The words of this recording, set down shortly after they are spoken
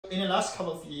in the last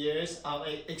couple of years,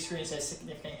 I experienced a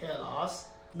significant hair loss.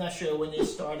 Not sure when it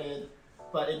started,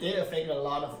 but it did affect a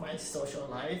lot of my social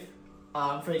life.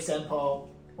 For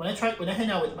example, when I hang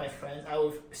out with my friends, I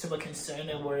was super concerned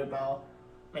and worried about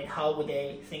like how would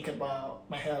they think about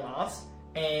my hair loss.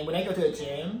 And when I go to the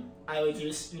gym, I would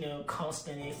just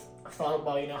constantly thought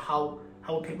about how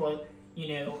would people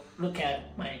look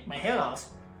at my hair loss.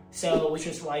 So which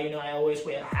is why I always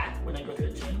wear a hat when I go to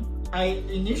the gym. I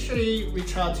initially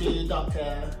reached out to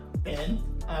Dr. Ben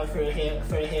for a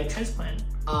hair transplant.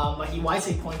 But he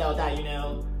wisely pointed out that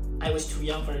I was too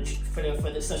young for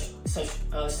such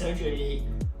surgery,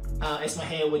 as my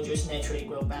hair would just naturally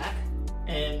grow back.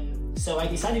 And so I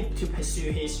decided to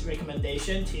pursue his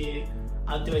recommendation to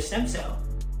do a stem cell,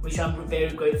 which I'm very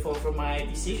grateful for my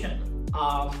decision,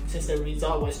 since the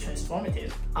result was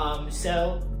transformative.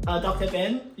 So Dr.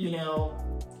 Ben,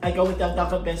 I go with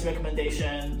Dr. Ben's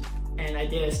recommendation, and I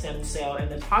did a stem cell, and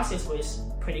the process was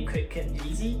pretty quick and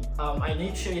easy. I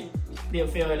initially did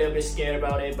feel a little bit scared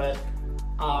about it, but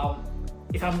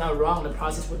if I'm not wrong, the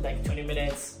process was like 20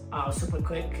 minutes, super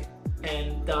quick,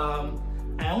 and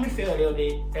I only feel a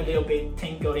little bit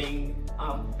tingling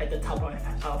at the top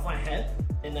of my head.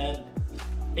 And then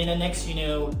in the next 3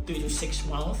 to 6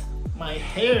 months, my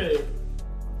hair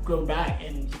grow back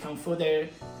and become further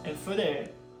and further.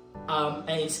 And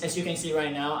as you can see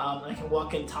right now, I can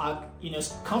walk and talk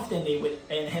confidently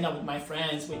and hang out with my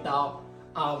friends without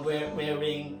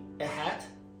wearing a hat.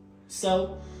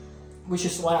 So, which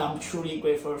is why I'm truly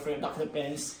grateful for Dr.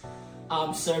 Ben's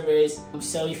service.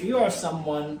 So if you are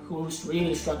someone who's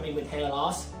really struggling with hair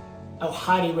loss, I would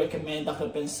highly recommend Dr.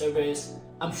 Ben's service.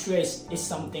 I'm sure it's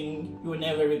something you will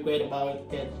never regret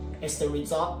about it. As the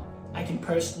result, I can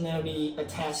personally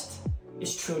attest,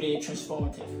 is truly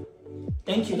transformative.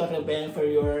 Thank you, Dr. Ben, for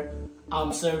your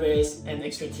service and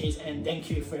expertise, and thank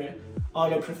you for all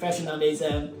the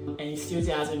professionalism and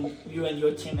enthusiasm you and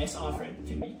your team has offered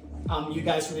to me. You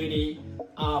guys really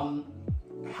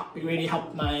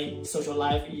helped my social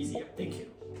life easier. Thank you.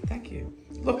 Thank you.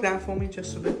 Look down for me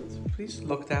just a bit, please.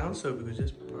 Look down so we could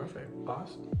just perfect.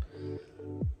 Awesome.